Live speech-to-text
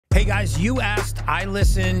Hey guys, you asked, I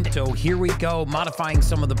listened. So here we go, modifying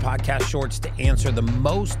some of the podcast shorts to answer the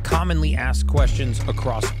most commonly asked questions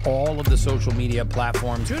across all of the social media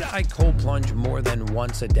platforms. Should I cold plunge more than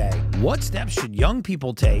once a day? What steps should young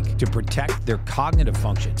people take to protect their cognitive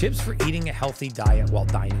function? Tips for eating a healthy diet while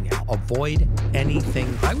dining out. Avoid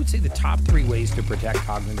anything. I would say the top 3 ways to protect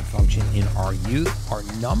cognitive function in our youth are: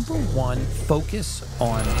 number 1, focus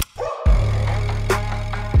on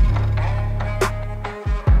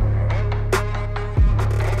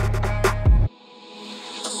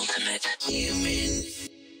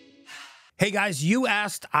Hey guys, you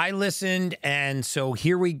asked, I listened, and so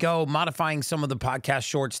here we go, modifying some of the podcast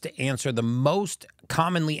shorts to answer the most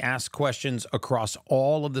commonly asked questions across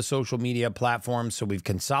all of the social media platforms. So we've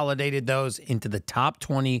consolidated those into the top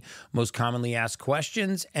 20 most commonly asked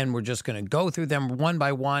questions, and we're just going to go through them one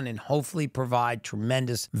by one and hopefully provide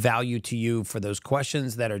tremendous value to you for those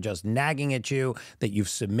questions that are just nagging at you that you've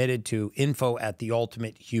submitted to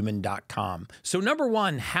info@theultimatehuman.com. So number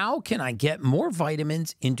 1, how can I get more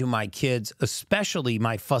vitamins into my kids, especially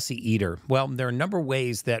my fussy eater? Well, there are a number of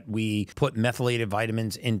ways that we put methylated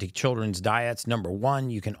vitamins into children's diets. Number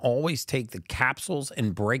 1, you can always take the capsules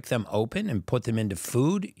and break them open and put them into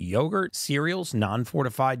food, yogurt, cereals,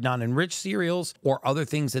 non-fortified, non-enriched cereals, or other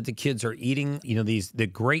things that the kids are eating. You know, the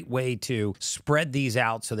great way to spread these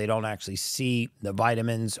out so they don't actually see the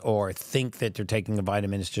vitamins or think that they're taking a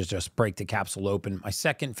vitamin is to just break the capsule open. My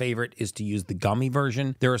second favorite is to use the gummy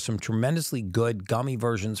version. There are some tremendously good gummy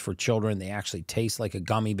versions for children. They actually taste like a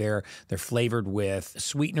gummy bear. They're flavored with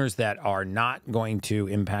sweeteners that are not going to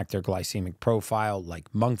impact their glycemic profile,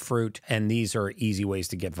 like monk fruit, and these are easy ways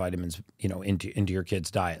to get vitamins, into your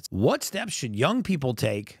kids' diets. What steps should young people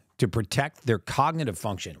take to protect their cognitive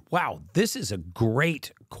function? Wow, this is a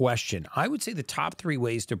great question. I would say the top 3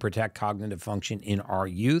 ways to protect cognitive function in our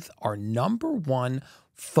youth are: number 1,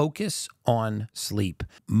 focus on sleep.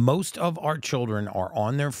 Most of our children are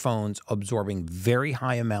on their phones absorbing very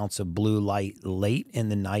high amounts of blue light late in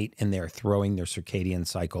the night, and they're throwing their circadian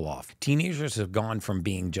cycle off. Teenagers have gone from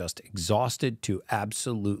being just exhausted to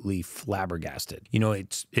absolutely flabbergasted.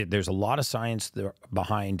 There's a lot of science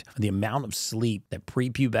behind the amount of sleep that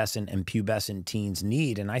prepubescent and pubescent teens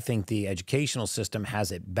need, and I think the educational system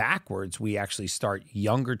has it backwards. We actually start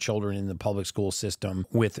younger children in the public school system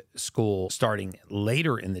with school starting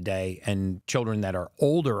later in the day, and children that are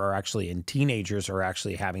older and teenagers are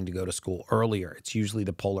actually having to go to school earlier. It's usually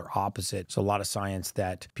the polar opposite. So a lot of science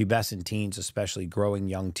that pubescent teens, especially growing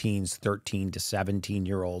young teens, 13 to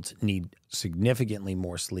 17-year-olds, need significantly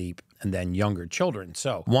more sleep than younger children.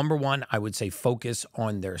 So number 1, I would say focus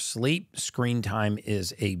on their sleep. Screen time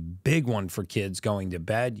is a big one for kids going to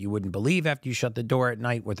bed. You wouldn't believe after you shut the door at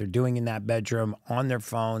night what they're doing in that bedroom, on their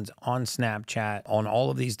phones, on Snapchat, on all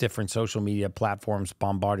of these different social media platforms,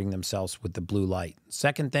 bombarding themselves with the blue light.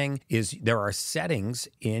 Second thing is there are settings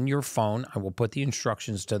in your phone. I will put the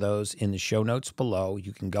instructions to those in the show notes below.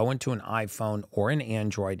 You can go into an iPhone or an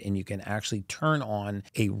Android and you can actually turn on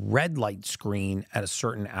a red light screen at a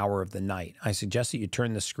certain hour of the night. I suggest that you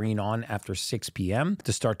turn the screen on after 6 p.m.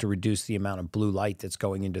 to start to reduce the amount of blue light that's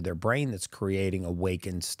going into their brain that's creating a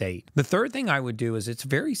wakened state. The third thing I would do is it's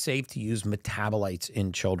very safe to use metabolites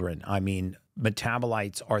in children.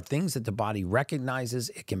 Metabolites are things that the body recognizes,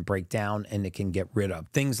 it can break down, and it can get rid of.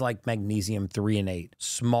 Things like magnesium threonate,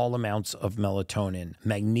 small amounts of melatonin,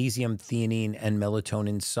 magnesium theanine and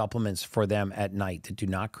melatonin supplements for them at night that do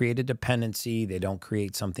not create a dependency. They don't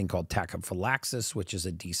create something called tachyphylaxis, which is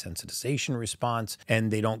a desensitization response,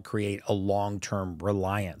 and they don't create a long-term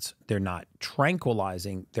reliance. They're not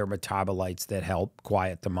tranquilizing, they're metabolites that help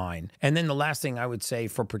quiet the mind. And then the last thing I would say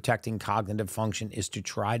for protecting cognitive function is to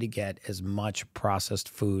try to get as much processed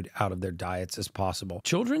food out of their diets as possible.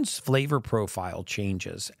 Children's flavor profile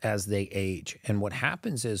changes as they age. And what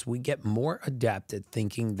happens is we get more adept at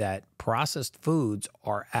thinking that processed foods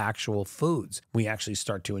are actual foods. We actually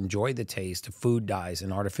start to enjoy the taste of food dyes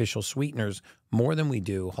and artificial sweeteners more than we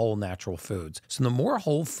do whole natural foods. So the more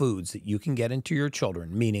whole foods that you can get into your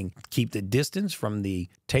children, meaning keep the distance from the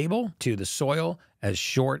table to the soil as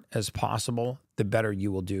short as possible, the better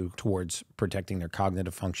you will do towards protecting their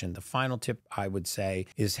cognitive function. The final tip I would say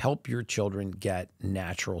is help your children get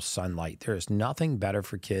natural sunlight. There is nothing better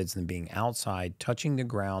for kids than being outside, touching the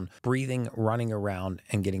ground, breathing, running around,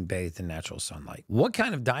 and getting bathed in natural sunlight. What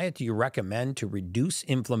kind of diet do you recommend to reduce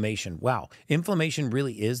inflammation? Wow, inflammation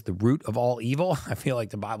really is the root of all evil. I feel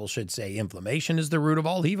like the Bible should say inflammation is the root of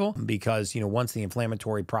all evil because, once the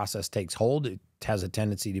inflammatory process takes hold, it has a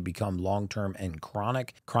tendency to become long-term and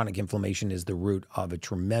chronic. Chronic inflammation is the root of a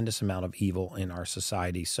tremendous amount of evil in our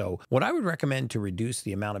society. So what I would recommend to reduce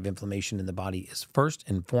the amount of inflammation in the body is first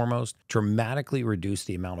and foremost, dramatically reduce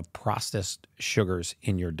the amount of processed sugars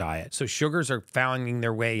in your diet. So sugars are finding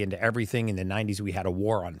their way into everything. In the 90s, we had a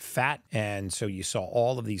war on fat. And so you saw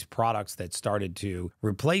all of these products that started to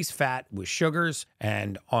replace fat with sugars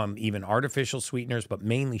and even artificial sweeteners, but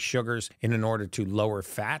mainly sugars in order to lower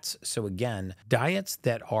fats. So again, diets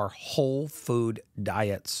that are whole food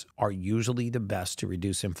diets are usually the best to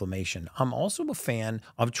reduce inflammation. I'm also a fan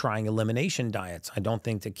of trying elimination diets. I don't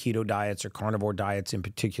think that keto diets or carnivore diets in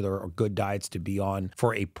particular are good diets to be on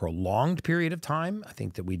for a prolonged period of time. I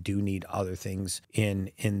think that we do need other things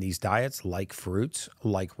in these diets, like fruits,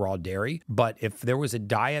 like raw dairy. But if there was a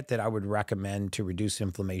diet that I would recommend to reduce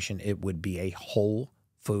inflammation, it would be a whole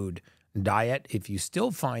food diet. If you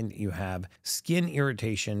still find that you have skin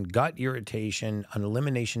irritation, gut irritation, an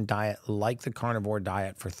elimination diet like the carnivore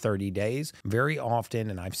diet for 30 days, very often,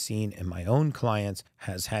 and I've seen in my own clients,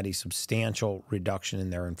 has had a substantial reduction in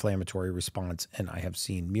their inflammatory response. And I have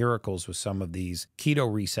seen miracles with some of these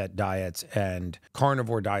keto reset diets and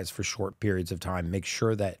carnivore diets for short periods of time. Make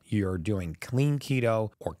sure that you're doing clean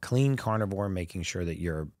keto or clean carnivore, making sure that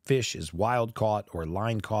your fish is wild caught or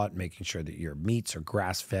line caught, making sure that your meats are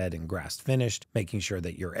grass fed and grass finished, making sure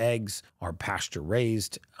that your eggs are pasture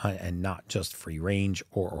raised and not just free range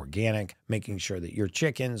or organic, making sure that your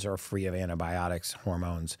chickens are free of antibiotics,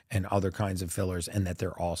 hormones, and other kinds of fillers, and that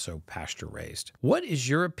they're also pasture raised. What is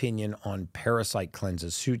your opinion on parasite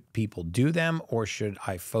cleanses? Should people do them, or should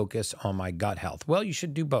I focus on my gut health? Well, you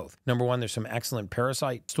should do both. Number one, there's some excellent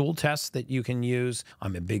parasite stool tests that you can use.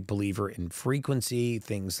 I'm a big believer in frequency,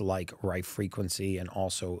 things like Rife frequency, and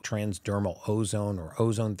also transdermal ozone or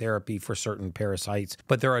ozone therapy for certain parasites.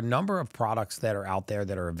 But there are a number of products that are out there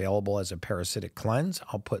that are available as a parasitic cleanse.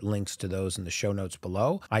 I'll put links to those in the show notes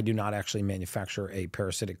below. I do not actually manufacture a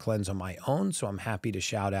parasitic cleanse on my own, so I'm happy to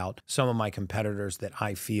shout out some of my competitors that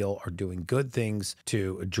I feel are doing good things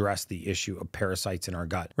to address the issue of parasites in our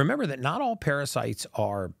gut. Remember that not all parasites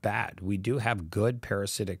are bad. We do have good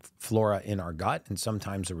parasitic flora in our gut, and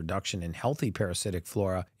sometimes a reduction in healthy parasitic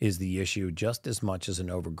flora is the issue just as much as an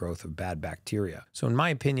overgrowth of bad bacteria. So in my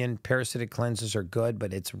opinion, parasitic cleanses are good,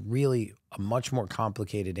 but it's really a much more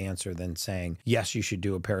complicated answer than saying, yes, you should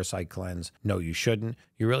do a parasite cleanse. No, you shouldn't.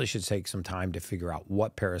 You really should take some time to figure out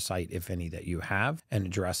what parasite, if any, that you have and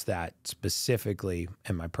address that specifically.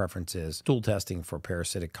 And my preference is stool testing for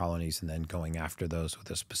parasitic colonies and then going after those with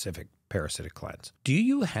a specific parasitic cleanse. Do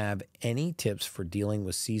you have any tips for dealing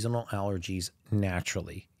with seasonal allergies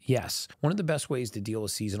naturally? Yes, one of the best ways to deal with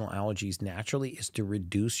seasonal allergies naturally is to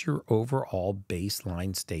reduce your overall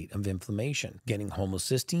baseline state of inflammation. Getting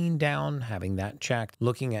homocysteine down, having that checked,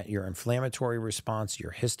 looking at your inflammatory response,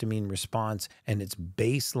 your histamine response, and its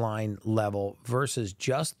baseline level versus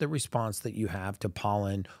just the response that you have to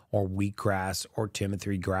pollen or wheatgrass or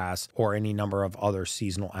timothy grass or any number of other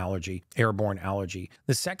seasonal allergy, airborne allergy.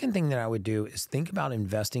 The second thing that I would do is think about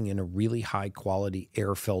investing in a really high quality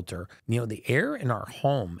air filter. The air in our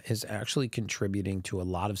home is actually contributing to a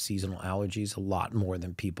lot of seasonal allergies, a lot more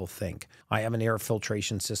than people think. I have an air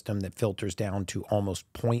filtration system that filters down to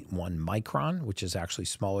almost 0.1 micron, which is actually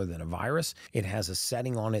smaller than a virus. It has a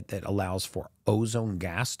setting on it that allows for ozone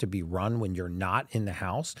gas to be run when you're not in the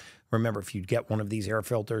house. Remember, if you get one of these air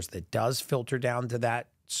filters that does filter down to that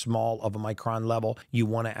small of a micron level, you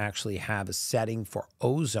want to actually have a setting for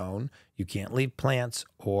ozone. You can't leave plants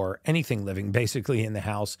or anything living basically in the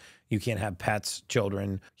house. You can't have pets,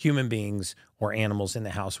 children, human beings, or animals in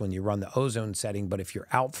the house when you run the ozone setting. But if you're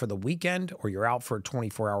out for the weekend or you're out for a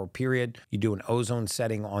 24-hour period, you do an ozone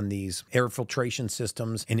setting on these air filtration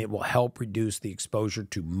systems, and it will help reduce the exposure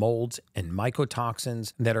to molds and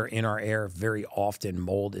mycotoxins that are in our air. Very often,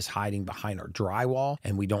 mold is hiding behind our drywall,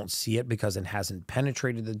 and we don't see it because it hasn't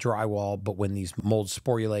penetrated the drywall. But when these molds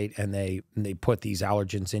sporulate and they put these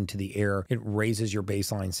allergens into the air, it raises your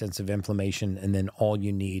baseline sense of inflammation, and then all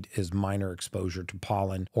you need is minor exposure to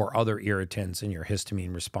pollen or other irritants, and your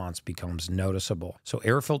histamine response becomes noticeable. So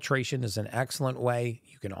air filtration is an excellent way.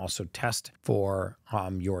 You can also test for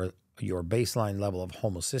your baseline level of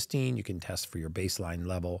homocysteine. You can test for your baseline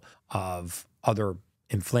level of other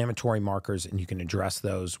inflammatory markers, and you can address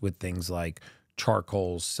those with things like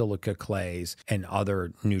charcoals, silica clays, and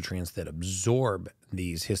other nutrients that absorb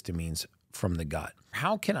these histamines from the gut.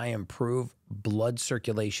 How can I improve blood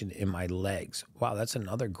circulation in my legs? Wow, that's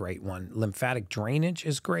another great one. Lymphatic drainage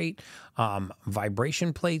is great.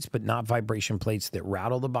 Vibration plates, but not vibration plates that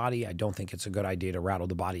rattle the body. I don't think it's a good idea to rattle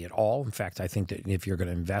the body at all. In fact, I think that if you're going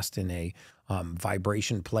to invest in a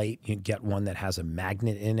vibration plate, you get one that has a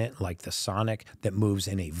magnet in it, like the Sonic, that moves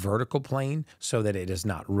in a vertical plane so that it is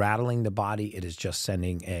not rattling the body. It is just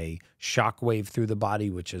sending a shock wave through the body,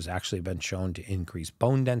 which has actually been shown to increase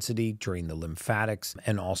bone density, drain the lymphatics,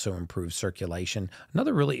 and also improve circulation.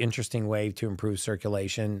 Another really interesting way to improve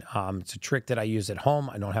circulation, it's a trick that I use at home.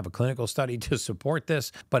 I don't have a clinical study to support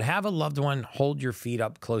this, but have a loved one hold your feet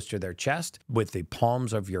up close to their chest with the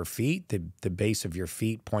palms of your feet, the base of your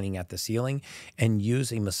feet pointing at the ceiling, and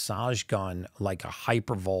use a massage gun like a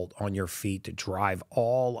hypervolt on your feet to drive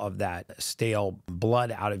all of that stale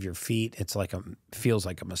blood out of your feet. It's like feels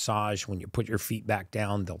like a massage. When you put your feet back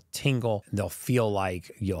down, they'll tingle. They'll feel like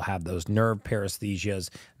you'll have those nerve paresthesias.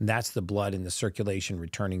 That's the blood in the circulation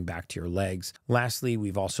returning back to your legs. Lastly,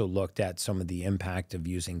 we've also looked at some of the impact of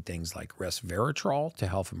using things like resveratrol to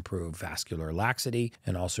help improve vascular laxity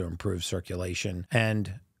and also improve circulation.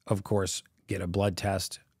 And of course, get a blood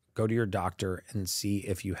test. Go to your doctor and see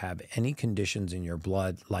if you have any conditions in your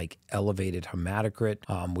blood like elevated hematocrit,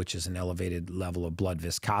 which is an elevated level of blood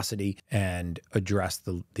viscosity, and address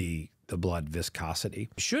the blood viscosity.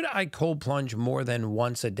 Should I cold plunge more than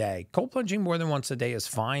once a day? Cold plunging more than once a day is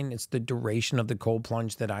fine. It's the duration of the cold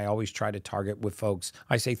plunge that I always try to target with folks.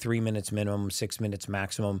 I say 3 minutes minimum, 6 minutes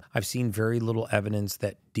maximum. I've seen very little evidence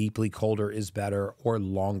that deeply colder is better or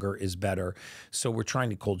longer is better. So we're trying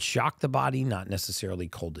to cold shock the body, not necessarily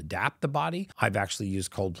cold adapt the body. I've actually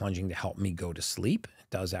used cold plunging to help me go to sleep. It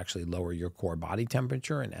does actually lower your core body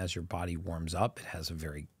temperature, and as your body warms up, it has a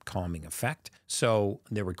very calming effect. So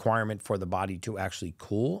the requirement for the body to actually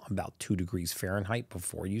cool about 2 degrees Fahrenheit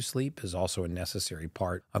before you sleep is also a necessary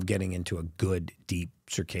part of getting into a good, deep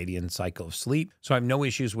circadian cycle of sleep. So I have no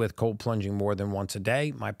issues with cold plunging more than once a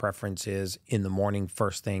day. My preference is in the morning,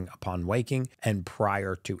 first thing upon waking, and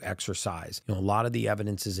prior to exercise. A lot of the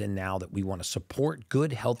evidence is in now that we want to support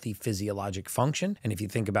good, healthy physiologic function. And if you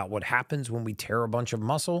think about what happens when we tear a bunch of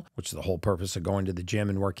muscle, which is the whole purpose of going to the gym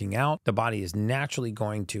and working out, the body is naturally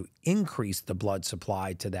going to increase the blood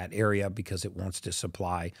supply to that area because it wants to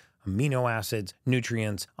supply amino acids,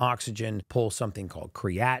 nutrients, oxygen, pull something called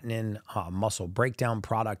creatinine, muscle breakdown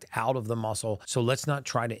product out of the muscle. So let's not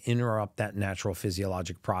try to interrupt that natural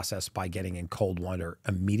physiologic process by getting in cold water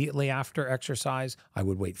immediately after exercise. I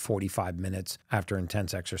would wait 45 minutes after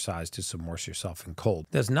intense exercise to submerge yourself in cold.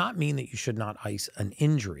 Does not mean that you should not ice an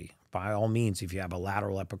injury. By all means, if you have a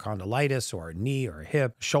lateral epicondylitis or a knee or a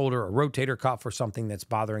hip, shoulder, or rotator cuff or something that's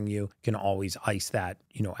bothering you, you can always ice that,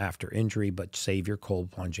 after injury, but save your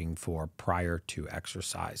cold plunging for prior to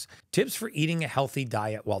exercise. Tips for eating a healthy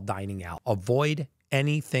diet while dining out. Avoid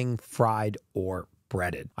anything fried or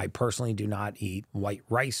breaded. I personally do not eat white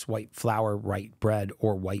rice, white flour, white bread,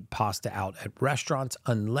 or white pasta out at restaurants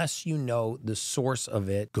unless you know the source of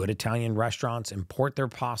it. Good Italian restaurants import their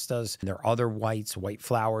pastas and their other whites, white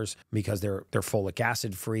flours, because they're folic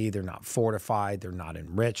acid free, they're not fortified, they're not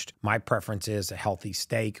enriched. My preference is a healthy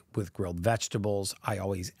steak with grilled vegetables. I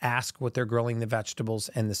always ask what they're grilling the vegetables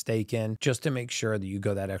and the steak in, just to make sure that you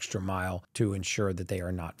go that extra mile to ensure that they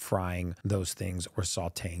are not frying those things or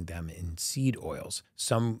sauteing them in seed oils.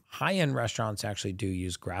 Some high-end restaurants actually do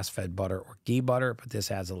use grass-fed butter or ghee butter, but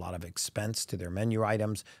this adds a lot of expense to their menu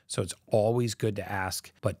items, so it's always good to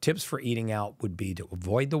ask. But tips for eating out would be to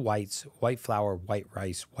avoid the whites, white flour, white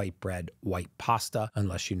rice, white bread, white pasta,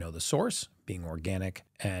 unless you know the source, being organic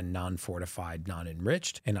and non-fortified,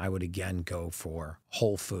 non-enriched. And I would again go for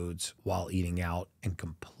whole foods while eating out and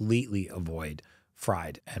completely avoid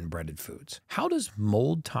fried and breaded foods. How does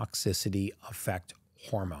mold toxicity affect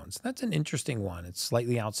hormones? That's an interesting one. It's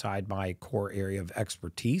slightly outside my core area of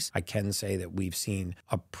expertise. I can say that we've seen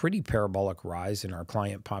a pretty parabolic rise in our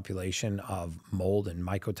client population of mold and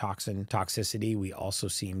mycotoxin toxicity. We also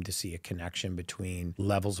seem to see a connection between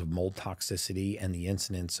levels of mold toxicity and the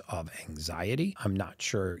incidence of anxiety. I'm not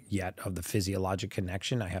sure yet of the physiologic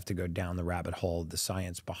connection. I have to go down the rabbit hole of the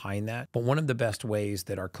science behind that. But one of the best ways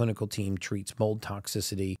that our clinical team treats mold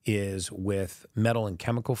toxicity is with metal and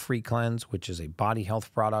chemical free cleanse, which is a body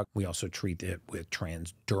health product. We also treat it with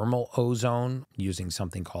transdermal ozone using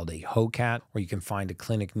something called a HOCAT, where you can find a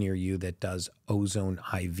clinic near you that does ozone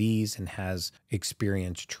IVs and has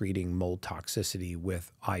experience treating mold toxicity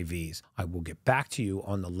with IVs. I will get back to you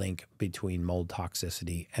on the link between mold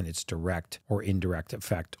toxicity and its direct or indirect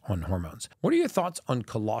effect on hormones. What are your thoughts on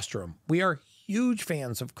colostrum? We are huge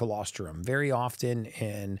fans of colostrum. Very often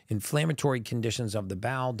in inflammatory conditions of the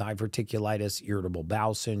bowel, diverticulitis, irritable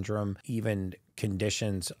bowel syndrome, even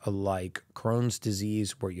conditions like Crohn's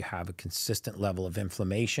disease, where you have a consistent level of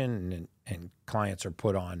inflammation and clients are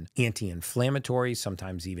put on anti-inflammatories,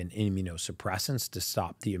 sometimes even immunosuppressants to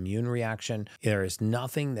stop the immune reaction. There is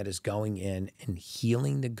nothing that is going in and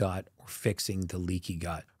healing the gut or fixing the leaky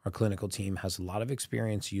gut. Our clinical team has a lot of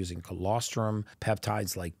experience using colostrum,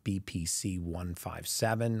 peptides like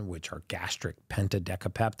BPC-157, which are gastric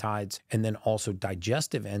pentadecapeptides, and then also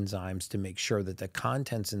digestive enzymes to make sure that the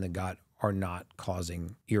contents in the gut are not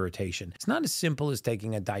causing irritation. It's not as simple as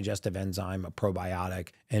taking a digestive enzyme, a probiotic,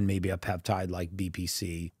 and maybe a peptide like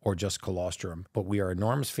BPC or just colostrum. But we are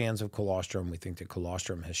enormous fans of colostrum. We think that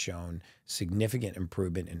colostrum has shown significant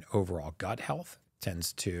improvement in overall gut health,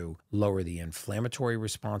 tends to lower the inflammatory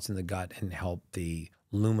response in the gut and help the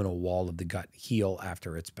luminal wall of the gut heal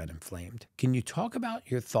after it's been inflamed. Can you talk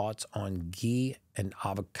about your thoughts on ghee and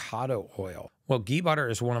avocado oil? Well, ghee butter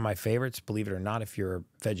is one of my favorites. Believe it or not, if you're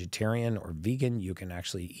vegetarian or vegan, you can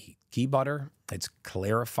actually eat ghee butter. It's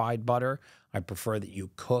clarified butter. I prefer that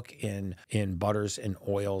you cook in butters and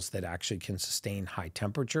oils that actually can sustain high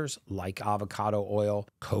temperatures, like avocado oil,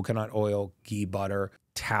 coconut oil, ghee butter,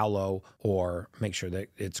 tallow, or make sure that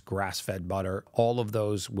it's grass-fed butter. All of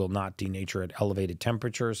those will not denature at elevated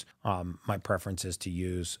temperatures. My preference is to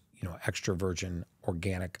use, extra virgin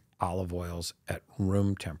organic olive oils at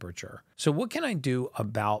room temperature. So what can I do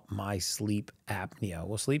about my sleep apnea?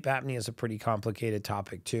 Well, sleep apnea is a pretty complicated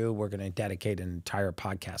topic too. We're going to dedicate an entire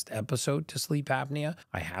podcast episode to sleep apnea.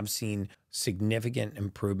 I have seen significant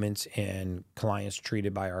improvements in clients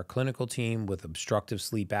treated by our clinical team with obstructive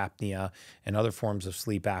sleep apnea and other forms of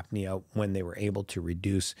sleep apnea when they were able to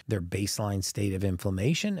reduce their baseline state of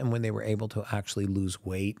inflammation and when they were able to actually lose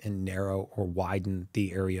weight and narrow or widen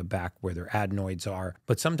the area back where their adenoids are.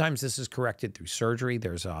 But sometimes this is corrected through surgery.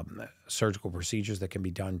 There's surgical procedures that can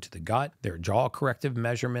be done to the gut. There are jaw corrective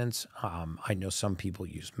measurements. I know some people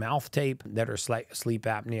use mouth tape that are sleep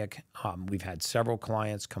apneic. We've had several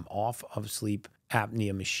clients come off of sleep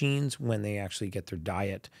apnea machines when they actually get their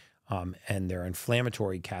diet and their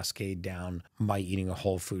inflammatory cascade down by eating a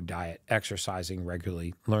whole food diet, exercising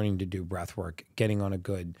regularly, learning to do breath work, getting on a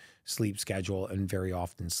good sleep schedule, and very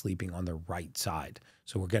often sleeping on the right side.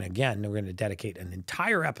 So we're going to dedicate an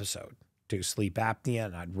entire episode to sleep apnea,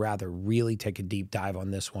 and I'd rather really take a deep dive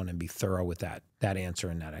on this one and be thorough with that answer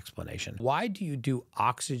and that explanation. Why do you do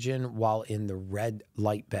oxygen while in the red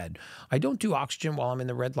light bed? I don't do oxygen while I'm in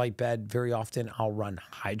the red light bed. Very often I'll run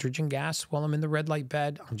hydrogen gas while I'm in the red light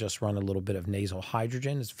bed. I'll just run a little bit of nasal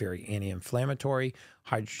hydrogen. It's very anti-inflammatory.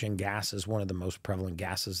 Hydrogen gas is one of the most prevalent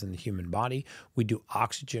gases in the human body. We do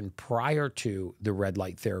oxygen prior to the red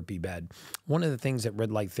light therapy bed. One of the things that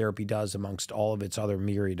red light therapy does, amongst all of its other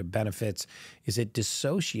myriad of benefits, is it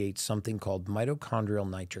dissociates something called mitochondrial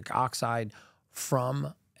nitric oxide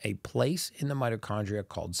from a place in the mitochondria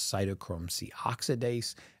called cytochrome C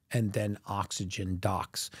oxidase, and then oxygen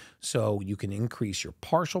docks. So you can increase your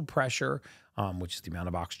partial pressure, which is the amount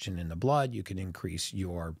of oxygen in the blood. You can increase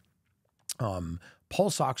your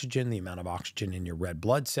pulse oxygen, the amount of oxygen in your red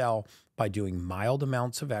blood cell, by doing mild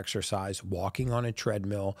amounts of exercise, walking on a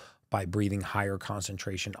treadmill, by breathing higher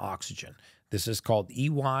concentration oxygen. This is called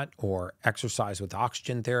EWOT, or exercise with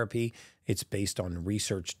oxygen therapy. It's based on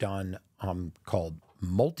research done called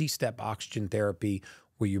multi-step oxygen therapy,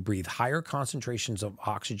 where you breathe higher concentrations of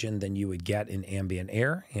oxygen than you would get in ambient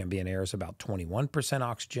air. Ambient air is about 21%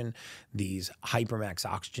 oxygen. These hypermax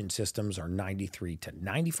oxygen systems are 93 to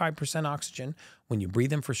 95% oxygen. When you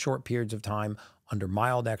breathe them for short periods of time under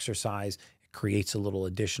mild exercise, it creates a little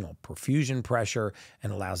additional perfusion pressure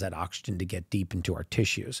and allows that oxygen to get deep into our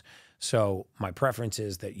tissues. So my preference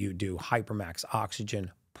is that you do hypermax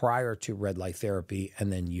oxygen prior to red light therapy,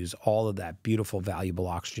 and then use all of that beautiful, valuable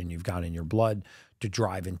oxygen you've got in your blood to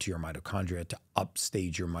drive into your mitochondria, to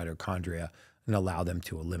upstage your mitochondria and allow them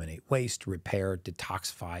to eliminate waste, repair,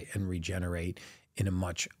 detoxify, and regenerate in a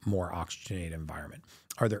much more oxygenated environment.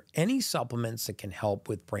 Are there any supplements that can help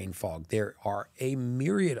with brain fog? There are a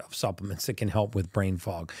myriad of supplements that can help with brain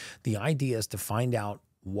fog. The idea is to find out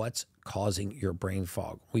what's causing your brain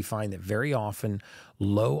fog. We find that very often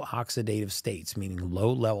low oxidative states, meaning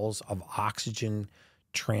low levels of oxygen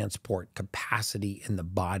transport capacity in the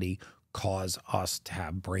body, cause us to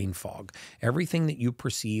have brain fog. Everything that you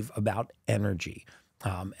perceive about energy,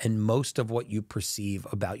 and most of what you perceive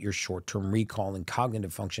about your short-term recall and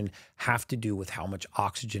cognitive function have to do with how much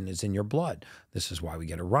oxygen is in your blood. This is why we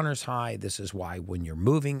get a runner's high. This is why when you're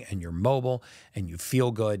moving and you're mobile and you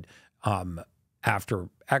feel good, after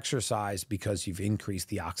exercise because you've increased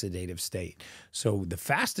the oxidative state. So the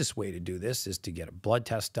fastest way to do this is to get a blood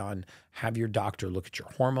test done, have your doctor look at your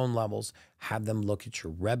hormone levels, have them look at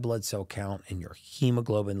your red blood cell count and your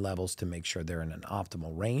hemoglobin levels to make sure they're in an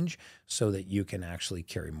optimal range so that you can actually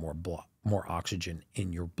carry more oxygen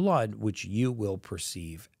in your blood, which you will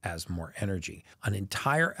perceive as more energy. An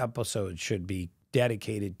entire episode should be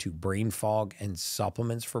dedicated to brain fog and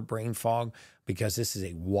supplements for brain fog, because this is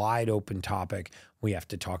a wide open topic. We have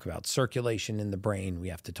to talk about circulation in the brain. We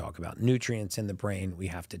have to talk about nutrients in the brain. We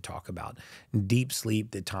have to talk about deep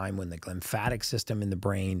sleep, the time when the lymphatic system in the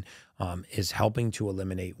brain is helping to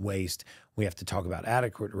eliminate waste. We have to talk about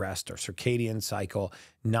adequate rest, our circadian cycle,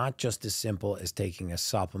 not just as simple as taking a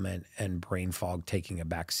supplement and brain fog taking a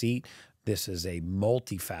back seat. This is a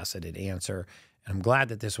multifaceted answer. And I'm glad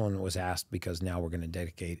that this one was asked, because now we're going to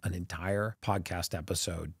dedicate an entire podcast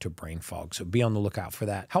episode to brain fog. So be on the lookout for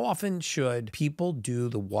that. How often should people do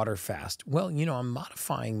the water fast? Well, I'm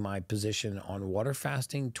modifying my position on water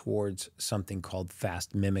fasting towards something called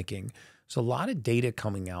fast mimicking. So a lot of data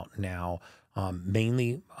coming out now,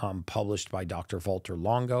 mainly published by Dr. Walter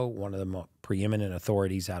Longo, one of the most preeminent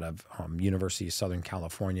authorities out of University of Southern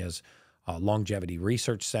California's Longevity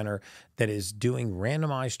Research Center, that is doing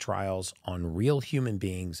randomized trials on real human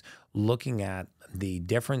beings, looking at the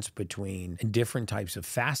difference between different types of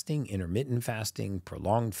fasting, intermittent fasting,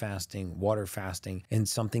 prolonged fasting, water fasting, and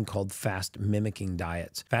something called fast mimicking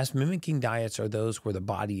diets. Fast mimicking diets are those where the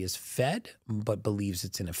body is fed but believes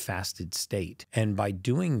it's in a fasted state. And by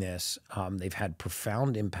doing this, they've had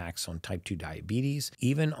profound impacts on type 2 diabetes,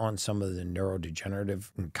 even on some of the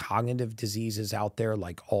neurodegenerative and cognitive diseases out there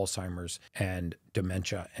like Alzheimer's and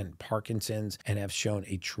dementia and Parkinson's, and have shown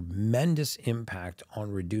a tremendous impact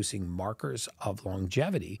on reducing markers of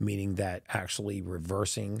longevity, meaning that actually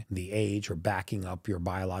reversing the age or backing up your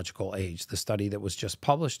biological age. The study that was just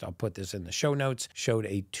published, I'll put this in the show notes, showed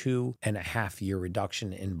a 2.5-year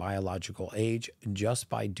reduction in biological age just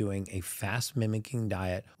by doing a fast mimicking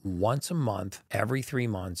diet once a month, every 3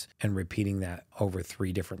 months, and repeating that over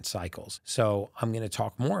 3 different cycles. So I'm going to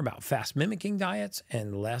talk more about fast mimicking diets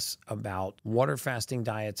and less about water fasting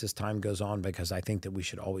diets as time goes on, because I think that we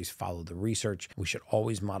should always follow the research. We should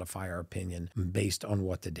always modify our opinion based on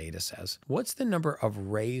what the data says. What's the number of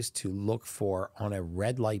rays to look for on a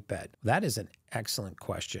red light bed? That is an excellent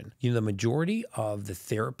question. The majority of the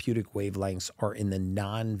therapeutic wavelengths are in the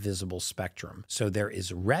non-visible spectrum. So there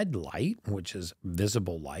is red light, which is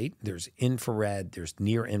visible light. There's infrared, there's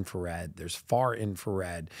near infrared, there's far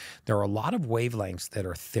infrared. There are a lot of wavelengths that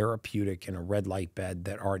are therapeutic in a red light bed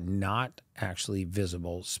that are not actually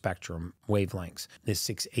visible spectrum wavelengths. The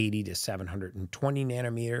 680 to 720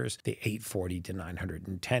 nanometers, the 840 to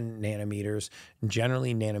 910 nanometers.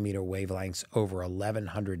 Generally, nanometer wavelengths over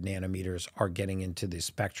 1100 nanometers are getting into the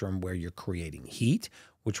spectrum where you're creating heat,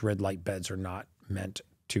 which red light beds are not meant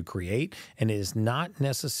to create. And it is not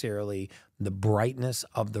necessarily the brightness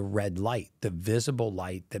of the red light, the visible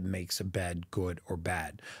light, that makes a bed good or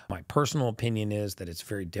bad. My personal opinion is that it's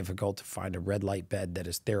very difficult to find a red light bed that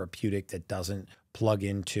is therapeutic, that doesn't plug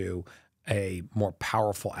into a more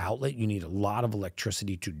powerful outlet. You need a lot of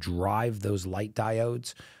electricity to drive those light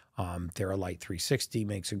diodes. TheraLight 360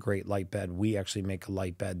 makes a great light bed. We actually make a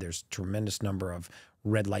light bed. There's a tremendous number of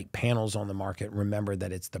red light panels on the market. Remember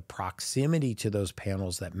that it's the proximity to those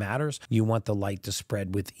panels that matters. You want the light to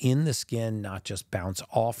spread within the skin, not just bounce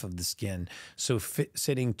off of the skin. So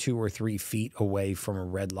sitting 2 or 3 feet away from a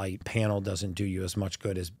red light panel doesn't do you as much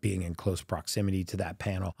good as being in close proximity to that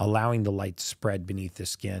panel, allowing the light to spread beneath the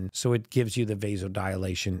skin. So it gives you the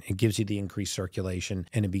vasodilation, it gives you the increased circulation,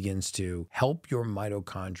 and it begins to help your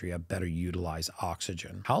mitochondria better utilize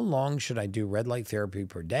oxygen. How long should I do red light therapy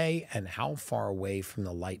per day, and how far away from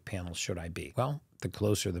the light panel should I be? Well, the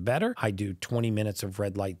closer the better. I do 20 minutes of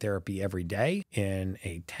red light therapy every day in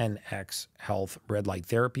a 10x Health red light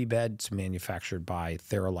therapy bed. It's manufactured by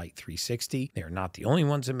TheraLight 360. They are not the only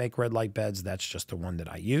ones that make red light beds. That's just the one that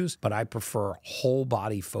I use. But I prefer whole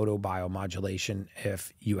body photobiomodulation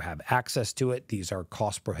if you have access to it. These are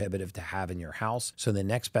cost prohibitive to have in your house. So the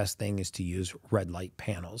next best thing is to use red light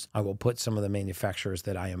panels. I will put some of the manufacturers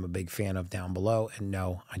that I am a big fan of down below. And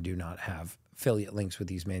no, I do not have affiliate links with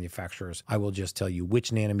these manufacturers. I will just tell you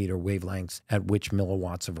which nanometer wavelengths at which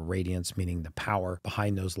milliwatts of irradiance, meaning the power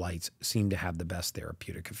behind those lights, seem to have the best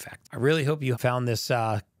therapeutic effect. I really hope you found this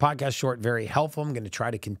podcast short very helpful. I'm going to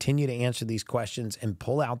try to continue to answer these questions and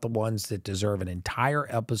pull out the ones that deserve an entire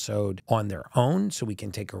episode on their own so we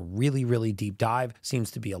can take a really, really deep dive.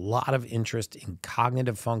 Seems to be a lot of interest in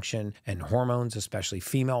cognitive function and hormones, especially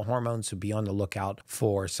female hormones. So be on the lookout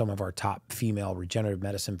for some of our top female regenerative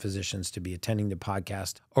medicine physicians to be attending attending the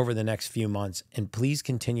podcast over the next few months. And please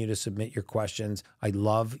continue to submit your questions. I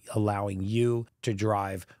love allowing you to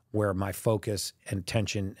drive where my focus and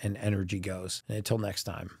attention and energy goes. And until next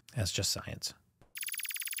time, that's just science.